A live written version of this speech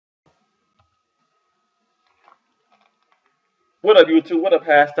What up, YouTube? What up,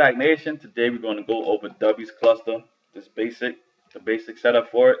 hashtag Nation? Today we're going to go over Dubby's cluster, the basic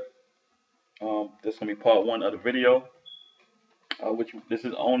setup for it. This is going to be part one of the video. This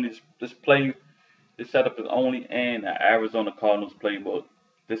is only this setup is only in the Arizona Cardinals playbook.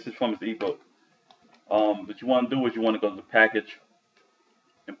 This is from his ebook. What you want to do is you want to go to the package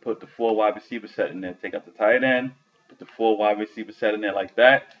and put the four wide receiver set in there. Take out the tight end, put the four wide receiver set in there like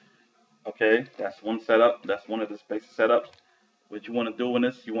that. Okay, that's one setup. That's one of the basic setups. What you want to do in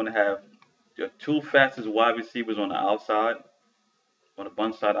this, you want to have your two fastest wide receivers on the outside, on the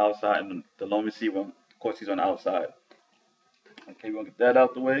bunch side outside, and the lone receiver, of course, he's on the outside. Okay, we're gonna get that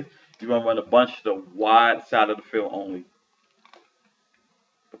out the way. You're gonna run a bunch to the wide side of the field only.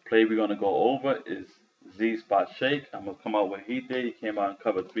 The play we're gonna go over is Z spot shake. I'm gonna come out what he did. He came out and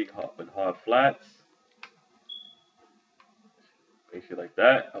covered three with hard flats, basically like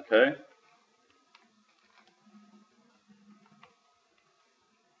that. Okay.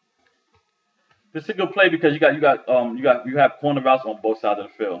 This is a good play because you have corner routes on both sides of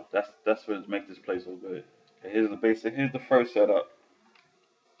the field. That's what makes this play so good. Okay, here's the basic. Here's the first setup.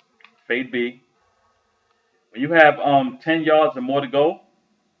 Fade B. When you have 10 yards or more to go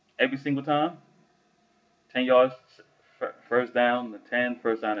every single time, 10 yards, first down, the 10,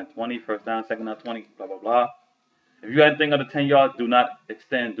 first down and 20, first down, second down 20, blah blah blah. If you got anything under 10 yards, do not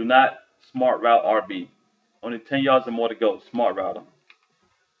extend. Do not smart route RB. Only 10 yards or more to go. Smart route them.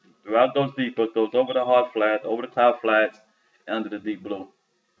 The route goes deep, but goes over the hard flats, over the cloud flats, and under the deep blue.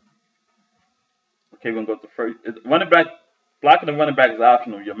 Okay, we're gonna go to first. Running back, blocking the running back is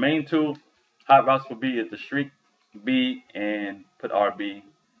optional. Your main two hot routes for B is the streak B and put RB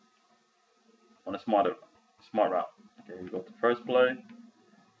on a smart route. Okay, we go to first play.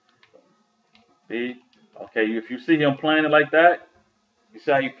 B. Okay, if you see him playing it like that, you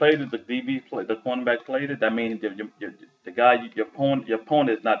see how he played it. The DB play, the cornerback played it. That means the guy, your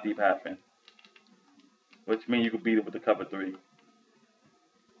opponent is not deep halfing, which means you could beat it with the cover three.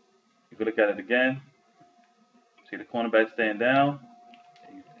 You could look at it again. See the cornerback staying down.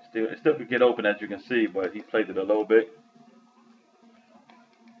 It still could get open as you can see, but he played it a little bit.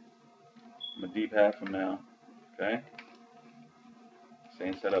 I'm a deep half from now. Okay.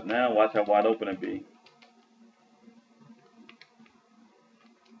 Same setup now. Watch how wide open it be.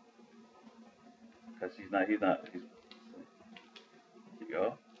 Because there you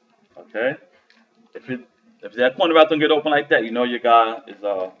go. Okay. If that corner route don't get open like that, you know your guy is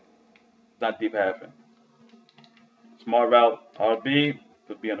not deep halfing. Smart route RB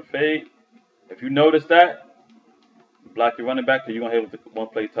could be on the fade. If you notice that, block your running back, so you're gonna hit with the one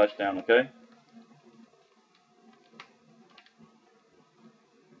play touchdown. Okay.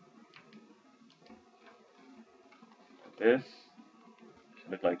 This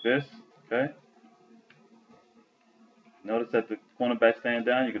should look like this. Okay. Notice that the cornerback staying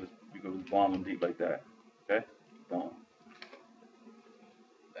down, you can just bomb them deep like that. Okay. Boom.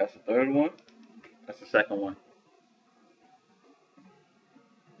 That's the third one. That's the second one.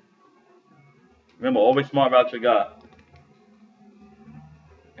 Remember, always smart route your guy.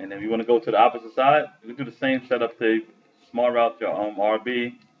 And if you want to go to the opposite side, you can do the same setup to smart route your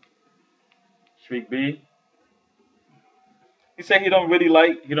RB, streak B. He said he don't really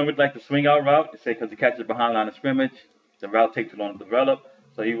like the swing out route. He said because he catches behind line of scrimmage, the route takes too long to develop.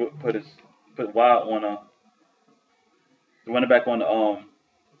 So he would put wild on the running back on the what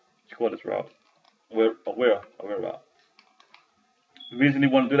you call this route? A where route. The reason he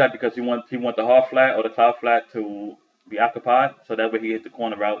want to do that because he want the hard flat or the cloud flat to be occupied, so that way he hit the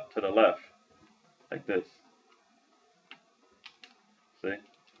corner route to the left, like this. See?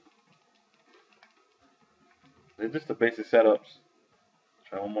 They're just the basic setups.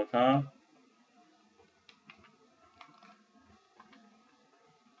 Try one more time.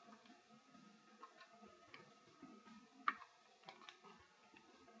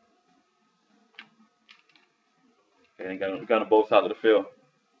 Okay, got on both sides of the field.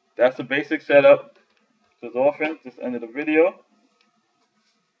 That's the basic setup to the offense. This ended the video.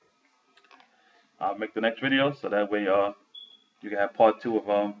 I'll make the next video so that way you can have part two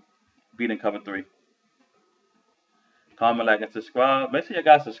of beating cover three. Comment, like, and subscribe. Make sure you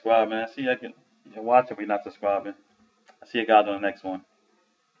guys subscribe, man. I see you can watch if you're not subscribing. I see you guys on the next one.